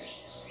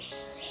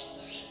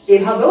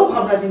 এভাবেও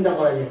ভাবনা চিন্তা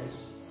করা যায়।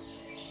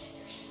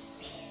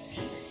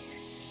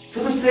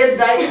 শুধু সেফ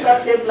ড্রাইভ আর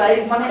সেফ লাইফ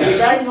মানে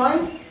এটাই নয়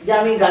যে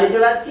আমি গাড়ি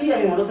চালাচ্ছি,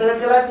 আমি মোটরসাইকেল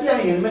চালাচ্ছি,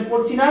 আমি হেলমেট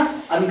পরছি না,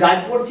 আমি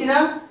গার্ড পরছি না,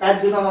 তার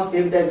জন্য আমার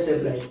সেফ ড্রাইভ সেফ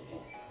লাইফ।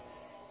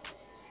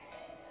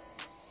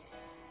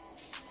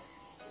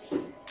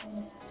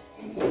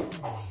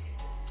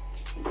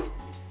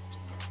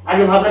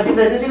 আগে ভাবনা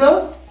চিন্তা এসেছিল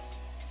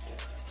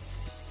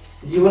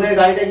জীবনের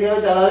গাড়িটা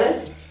কিভাবে চালাবে,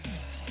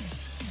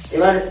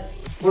 এবার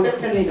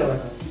প্রোটেকশন নিয়ে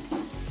চালাতে হবে।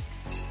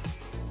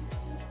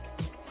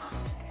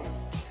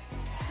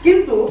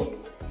 কিন্তু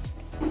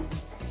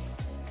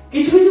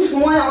কিছু কিছু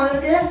সময়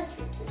আমাদেরকে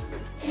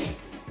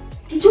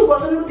কিছু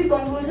গতানুগতিক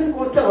কম্পোজিশন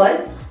করতে হয়,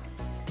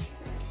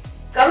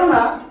 কারণ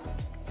না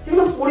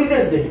সেগুলো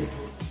পরিবেশ দেখে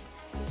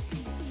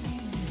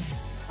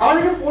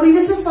আমাদেরকে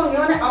পরিবেশের সঙ্গে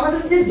মানে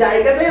আমাদের যে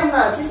জায়গাটায় আমরা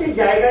আছি সেই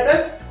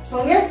জায়গাটার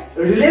সঙ্গে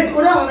রিলেট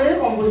করে আমাদের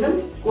কম্পোজিশন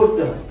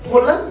করতে হয়।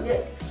 বললাম যে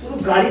শুধু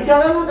গাড়ি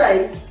চালানোটাই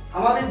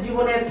আমাদের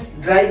জীবনের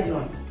ড্রাইভ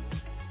নয়,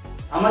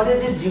 আমাদের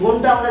যে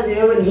জীবনটা আমরা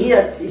যেভাবে নিয়ে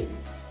যাচ্ছি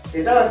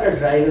সেটাও একটা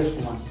ড্রাইভের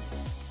সমান,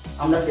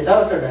 আমরা সেটাও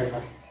একটা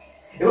ড্রাইভার।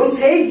 এবং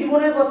সেই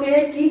জীবনের পথে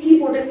কি কি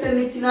প্রোটেকশন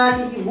নিচ্ছি না,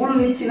 কি কি ভুল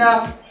নিচ্ছি না,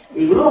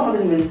 এগুলো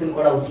আমাদের মেনশন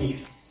করা উচিত।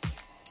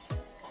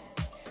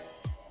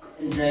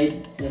 ড্রাইভ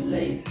সেভ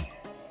লাইফ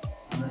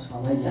আমরা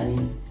সবাই জানি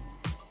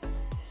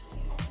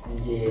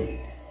যে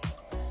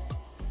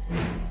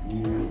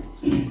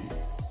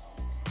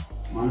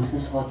মানুষকে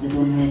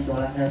সচেতন হয়ে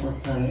চলাফেরা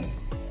করতে হবে,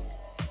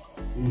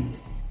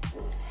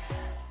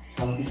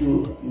 সবকিছু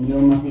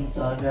নিয়ম মাফিক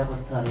চলাফেরা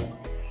করতে হবে।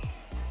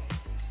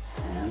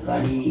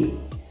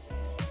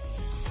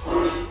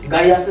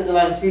 গাড়ি আসতে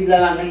চালান, স্পিড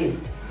লাগান নাকি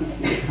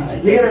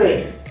লিখে দেবে,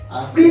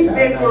 স্পিড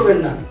ব্রেক করবেন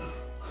না,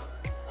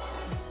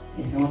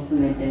 এই সমস্ত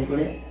মেনটেন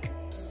করে।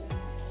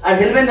 আর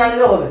হেলমেট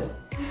জানলেও হবে।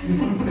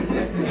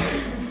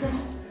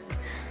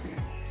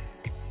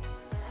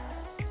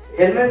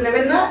 হেলমেট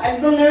নেবেন না,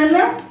 একদম নেবেন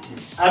না,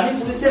 আপনি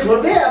পুলিশে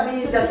ধরবে, আপনি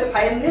 4টে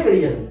ফাইন দিয়ে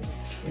বেরিয়ে যাবেন।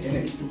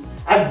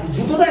 আর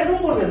জুতো তো একদম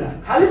পরবেন না,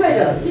 খালি পায়ে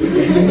যাবেন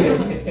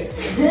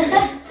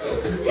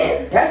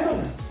একদম।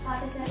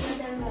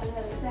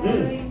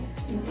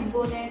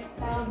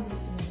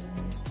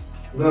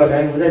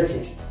 আমি বুঝাচ্ছি,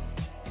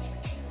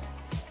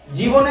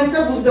 জীবনেরটা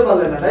বুঝতে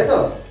পারলেন না তাই তো?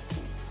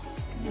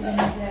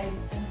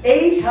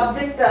 এই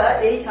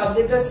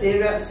সাবজেক্টটা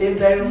সেভ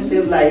ড্রাইভ এবং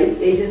সেভ লাইফ,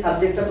 এই যে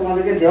সাবজেক্টটা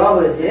তোমাদেরকে দেওয়া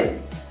হয়েছে,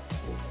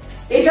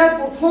 এটার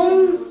প্রথম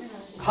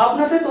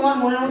ভাবনাতে তোমার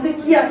মনের মধ্যে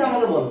কি আছে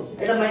আমাকে বলো।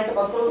 এটা মাইন্ডটা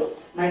পাস করো,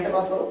 মাইন্ডটা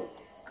পাস করো।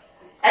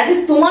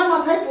 অ্যাটলিস্ট তোমার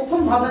মাথায় প্রথম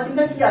ভাবনা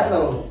চিন্তা কি আছে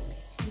বলো,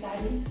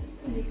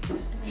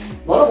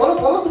 বলো বলো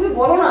বলো, তুমি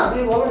বলো না,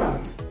 তুমি বলো না।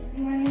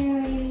 মানে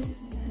ওই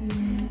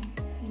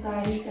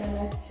গাড়ি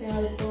চালাচ্ছে,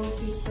 হয়তো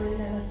ঠিক করে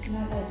চালাচ্ছে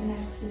না, তার জন্য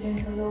অ্যাক্সিডেন্ট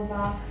হলো,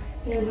 বা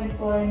হেলমেট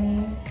পরেনি,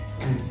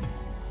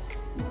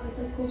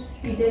 হয়তো খুব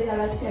স্পিডে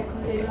চালাচ্ছে, এখন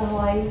যেগুলো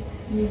হয়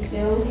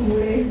নিচেও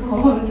ঘুরে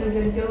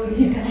অন্যজনকে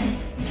উড়িয়ে দেয়।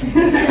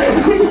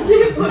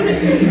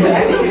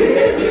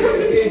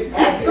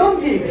 একদম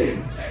ঠিক,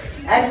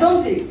 একদম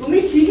ঠিক, তুমি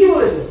ঠিকই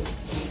বলেছো।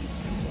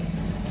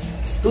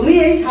 তুমি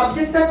এই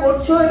সাবজেক্টটা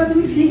করছো, এটা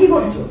তুমি ঠিকই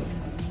করছো,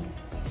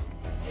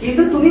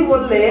 কিন্তু তুমি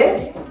বললে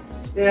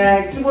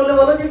কি বললে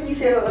বলো, যে কি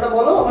ওটা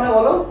বলো, ওখানে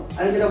বলো,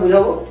 আমি সেটা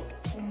বোঝাবো।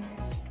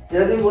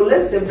 যেটা তুমি বললে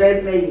সেফ ড্রাইভ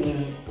নেই,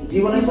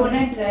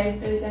 জীবনের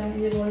ড্রাইভটা আমি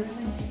যে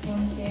বললাম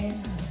জীবনকে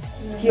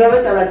কিভাবে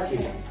চালাচ্ছি।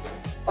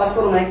 পাস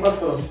করো, মাইক পাস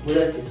করো,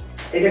 বোঝাচ্ছি,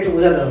 এটা একটু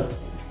বোঝাতে হবে।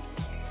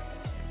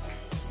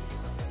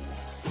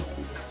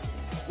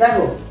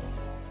 দেখো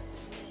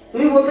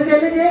তুমি বলতে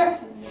চাইলে যে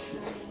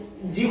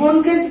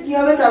জীবনকে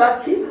কিভাবে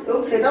চালাচ্ছি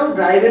এবং সেটাও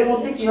ড্রাইভের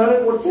মধ্যে কিভাবে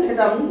পড়ছে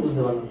সেটা আমি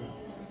বুঝতে পারলাম।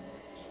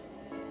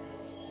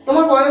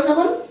 তোমার বয়স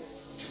এখন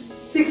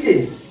 16,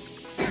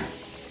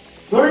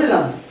 ধরে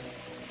নিলাম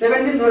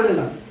 17 ধরে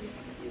নিলাম।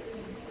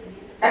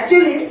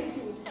 অ্যাকচুয়ালি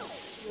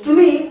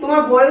তুমি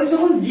তোমার বয়স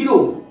যখন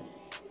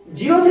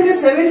 0 থেকে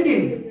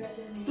 17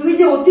 তুমি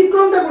যে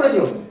অতিক্রমটা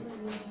করেছো,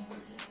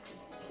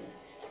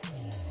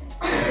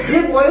 যে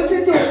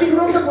বয়সের যে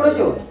অতিক্রমটা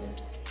করেছো,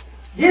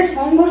 যে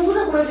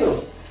সংঘর্ষটা করেছো,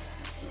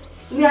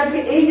 তুমি আজকে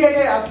এই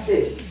জায়গায় আসতে,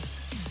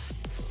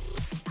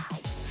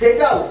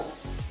 সেটাও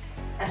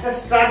একটা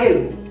স্ট্রাগল।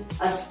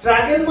 আর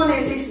স্ট্রাগল মানে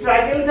সেই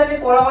স্ট্রাগলটাকে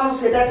করা মানে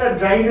সেটা একটা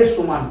ড্রাইভের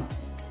সমান।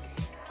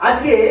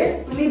 আজকে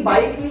তুমি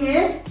বাইক নিয়ে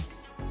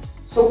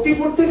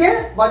শক্তিপুর থেকে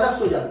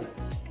বাজারসো যাবে,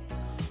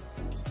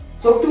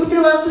 শক্তিপুর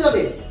থেকে বাজারসো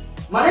যাবে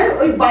মানে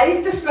ওই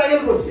বাইকটা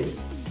স্ট্রাগল করছে,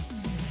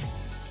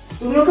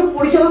 তুমি ওকে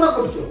পরিচালনা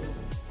করছো,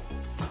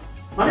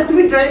 মানে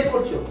তুমি ড্রাইভ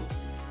করছো।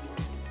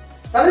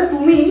 তাহলে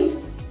তুমি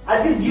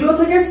আজকে 0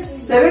 থেকে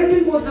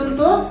 17 পর্যন্ত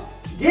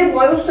যে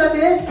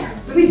বয়সটাতে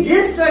তুমি যে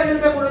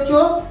স্ট্রাগলটা করেছো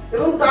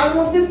এবং তার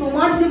মধ্যে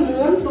তোমার যে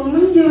মন,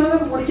 তুমি যেভাবে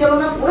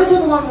পরিচালনা করেছো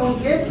তোমার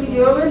মনকে, তুমি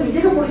যেভাবে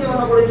নিজেকে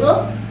পরিচালনা করেছো,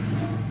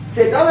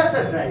 সেটাও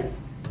একটা ড্রাইভ।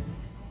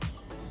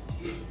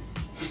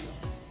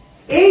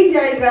 এই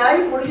জায়গায়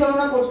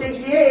পরিচালনা করতে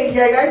গিয়ে এই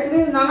জায়গায় তুমি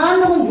নানান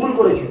রকম ভুল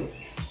করেছো।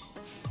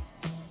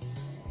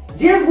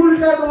 যে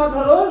ভুলটা তোমার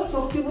ধরো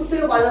শক্তিপুর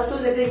থেকে বাজারসো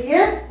যেতে গিয়ে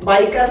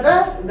বাইকাররা,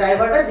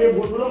 ড্রাইভাররা যে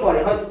ভুলগুলো করে,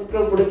 হয়তো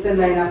কেউ প্রোটেকশন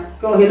নেয় না,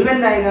 কেউ হেলমেট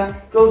নেয় না,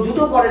 কেউ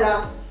জুতো পরে না,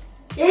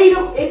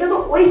 এটা তো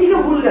ওই দিকে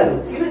ভুল গেল।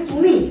 কিন্তু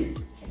তুমি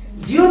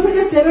 0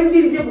 থেকে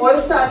 17 যে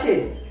বয়সটা আছে,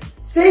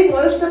 সেই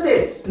বয়সটাতে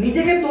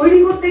নিজেকে তৈরি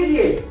করতে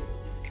গিয়ে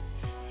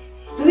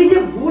তুমি যে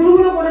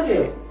ভুলগুলো করেছো,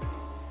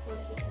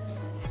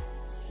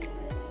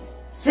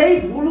 সেই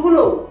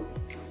ভুলগুলো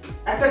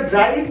একটা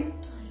ড্রাইভ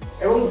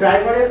এবং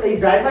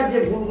ড্রাইভার যে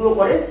ভুলগুলো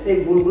করে সেই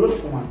ভুলগুলো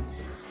সমান।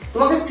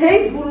 তোমাকে সেই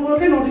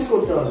ভুলগুলোকে নোটিস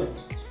করতে হবে।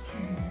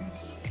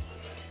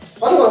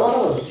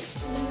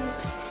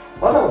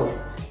 কথা বলো।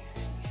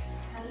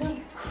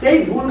 সেই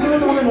ভুলগুলো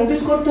তোমাকে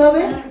নোটিস করতে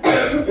হবে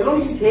এবং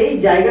সেই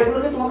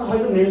জায়গাগুলোকে তোমাকে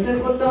হয়তো মেনশন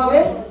করতে হবে।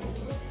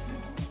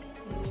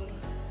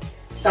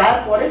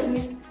 তারপরে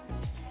তুমি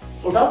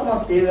ওটাও তোমার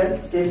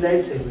সেভ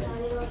লাইফ।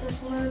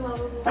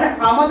 মানে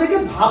আমাদেরকে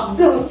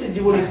ভাবতে হচ্ছে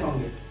জীবনের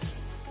সঙ্গে।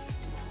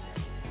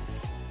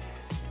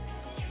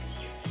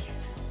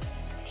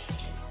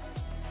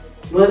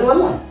 বুঝতে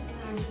পারলাম?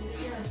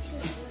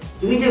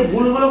 তুমি যে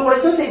ভুলগুলো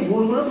করেছো সেই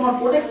ভুলগুলো তোমার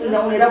প্রোটেকশন,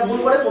 যেমন এরা ভুল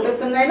করে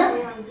প্রোটেকশন দেয় না,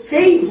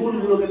 সেই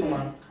ভুলগুলোকে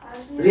তোমার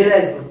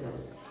রিয়েলাইজ করতে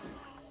হবে।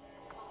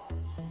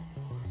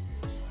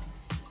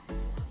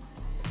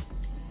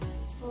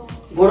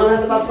 গৌরবের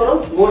হাতে পাস করো,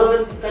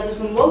 গৌরবের কাছে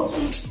শুনবো।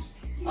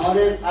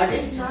 আমাদের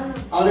আর্টিস্ট,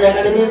 আমাদের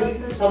একাডেমির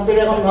সব থেকে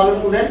এখন ভালো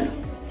স্টুডেন্ট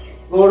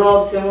গৌরব,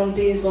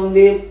 সেমন্তী,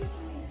 সন্দীপ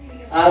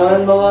আর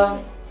অয়ন বাবা,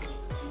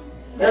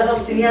 এরা সব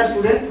সিনিয়র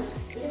স্টুডেন্ট।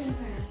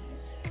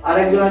 আর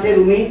একজন আছে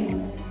রুমি।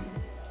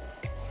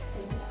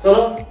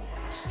 চলো।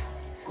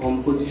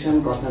 কম্পোজিশন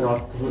কথার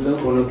অর্থ হলো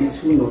কোনো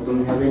কিছু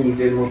নতুনভাবে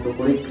নিজের মতো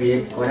করে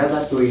ক্রিয়েট করা বা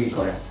তৈরি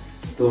করা।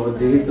 তো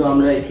যেহেতু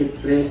আমরা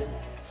এক্ষেত্রে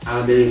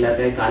আমাদের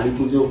এলাকায় কালী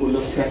পুজো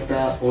উপলক্ষে একটা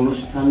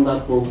অনুষ্ঠান বা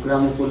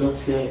প্রোগ্রাম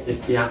উপলক্ষে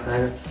একটি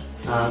আঁকার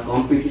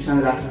কম্পিটিশন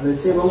রাখা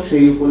হয়েছে এবং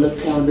সেই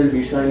উপলক্ষে আমাদের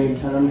বিষয়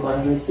নির্ধারণ করা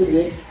হয়েছে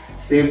যে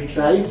সেভ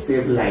ড্রাইভ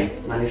সেভ লাইফ,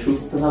 মানে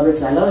সুস্থভাবে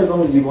চালাও এবং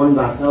জীবন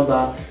বাঁচাও, বা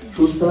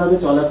সুস্থভাবে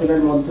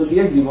চলাফেরার মধ্য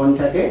দিয়ে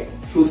জীবনটাকে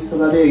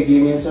সুস্থভাবে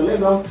এগিয়ে নিয়ে চলে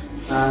এবং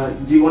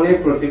জীবনের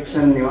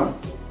প্রোটেকশন নেওয়া।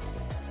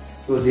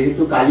 তো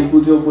যেহেতু কালী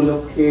পুজো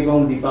উপলক্ষে এবং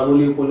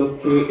দীপাবলি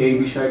উপলক্ষে এই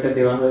বিষয়টা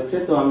দেওয়া হয়েছে,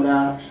 তো আমরা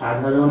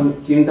সাধারণ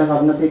চিন্তা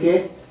ভাবনা থেকে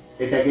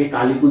এটাকে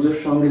কালী পুজোর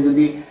সঙ্গে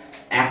যদি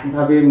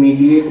একভাবে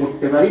মিলিয়ে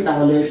করতে পারি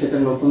তাহলে সেটা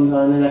নতুন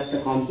ধরনের একটা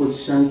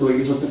কম্পোজিশন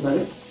তৈরি হতে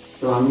পারে।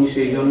 তো আমি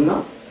সেই জন্য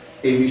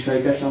এই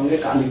বিষয়টার সঙ্গে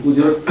কালী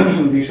পুজোর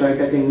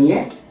বিষয়টাকে নিয়ে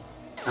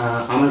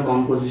আমার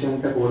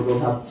কম্পোজিশনটা করবো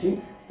ভাবছি।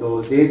 তো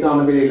যেহেতু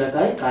আমাদের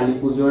এলাকায় কালী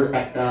পুজোর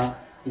একটা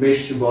বেশ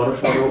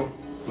বড়সড়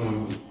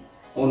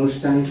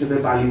অনুষ্ঠান হিসেবে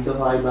পালিত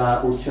হয় বা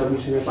উৎসব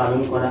হিসেবে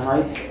পালন করা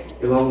হয়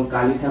এবং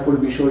কালী ঠাকুর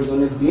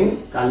বিসর্জনের দিন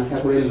কালী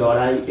ঠাকুরের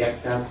লড়াই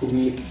একটা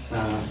খুবই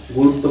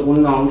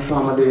গুরুত্বপূর্ণ অংশ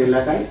আমাদের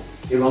এলাকায়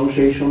এবং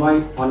সেই সময়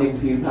অনেক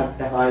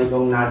ভিড়ভাট্টা হয়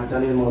এবং নাচ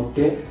গানের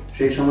মধ্যে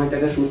সেই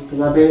সময়টাকে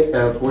সুস্থভাবে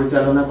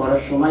পরিচালনা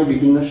করার সময়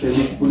বিভিন্ন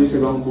সেবিক পুলিশ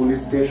এবং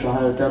পুলিশদের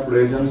সহায়তা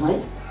প্রয়োজন হয়।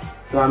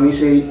 তো আমি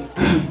সেই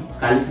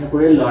কালী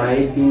ঠাকুরের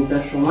লড়াইয়ের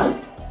দিনটার সময়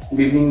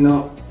বিভিন্ন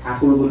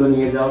ঠাকুরগুলো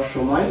নিয়ে যাওয়ার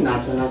সময়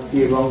নাচানাচি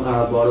এবং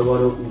বড়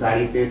বড়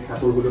গাড়িতে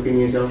ঠাকুরগুলোকে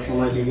নিয়ে যাওয়ার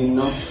সময় বিভিন্ন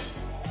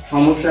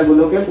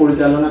সমস্যাগুলোকে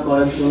পরিচালনা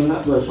করার জন্য,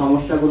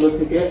 সমস্যাগুলো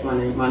থেকে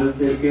মানে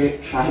মানুষদেরকে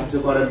সাহায্য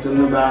করার জন্য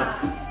বা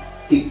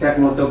ঠিকঠাক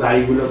মতো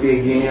গাড়িগুলোকে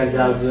এগিয়ে নিয়ে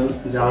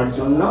যাওয়ার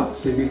জন্য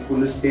সিভিক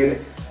পুলিশদের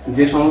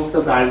যে সমস্ত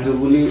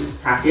কার্যগুলি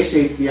থাকে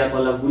সেই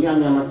ক্রিয়াকলাপগুলি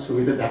আমি আমার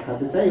ছবিতে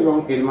দেখাতে চাই এবং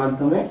এর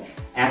মাধ্যমে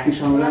একই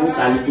সঙ্গে আমি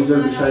কালী পুজোর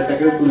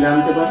বিষয়টাকেও তুলে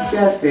আনতে পারছি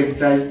আর সেফ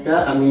ড্রাইভটা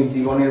আমি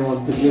জীবনের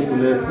মধ্যে দিয়ে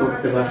তুলে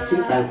ধরতে পারছি।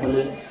 তার ফলে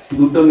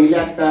দুটো মিলে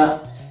একটা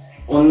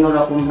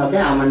অন্যরকম ভাবে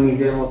আমার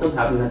নিজের মতো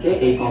ভাবনাকে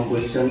এই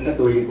কম্পোজিশনটা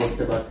তৈরি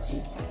করতে পারছি।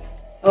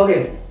 ওকে,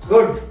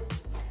 গুড,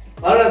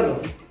 ভালো লাগলো।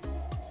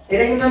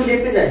 এটা কিন্তু আমি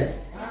দেখতে চাই।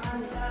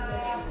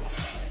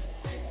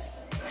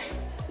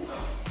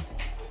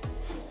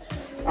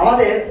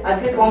 আমাদের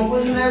আজকে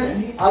কম্পোজিশনের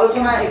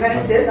আলোচনা এখানে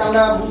শেষ।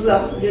 আমরা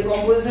বুঝলাম যে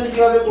কম্পোজিশন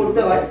কিভাবে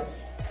করতে হয়,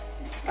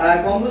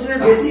 কম্পোজিশনের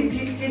বেসিক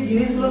যে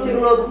জিনিসগুলো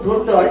সেগুলো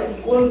ধরতে হয়,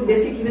 কোন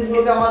বেসিক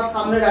জিনিসগুলোকে আমার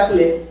সামনে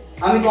রাখলে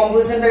আমি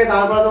কম্পোজিশনটাকে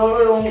দাঁড় করাতে পারবো,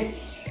 এবং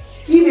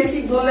কি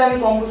বেসিক ধরলে আমি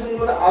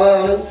কম্পোজিশনগুলোকে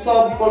আলাদা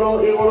উৎসব বলো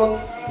এ বলো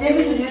যে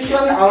কিছু জিনিসগুলো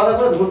আমি আলাদা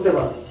করে ধরতে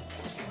পারবো।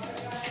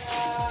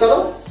 চলো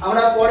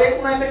আমরা পরে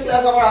কোনো একটা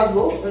ক্লাস আবার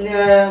আসবো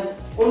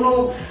অন্য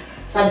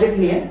সাবজেক্ট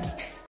নিয়ে।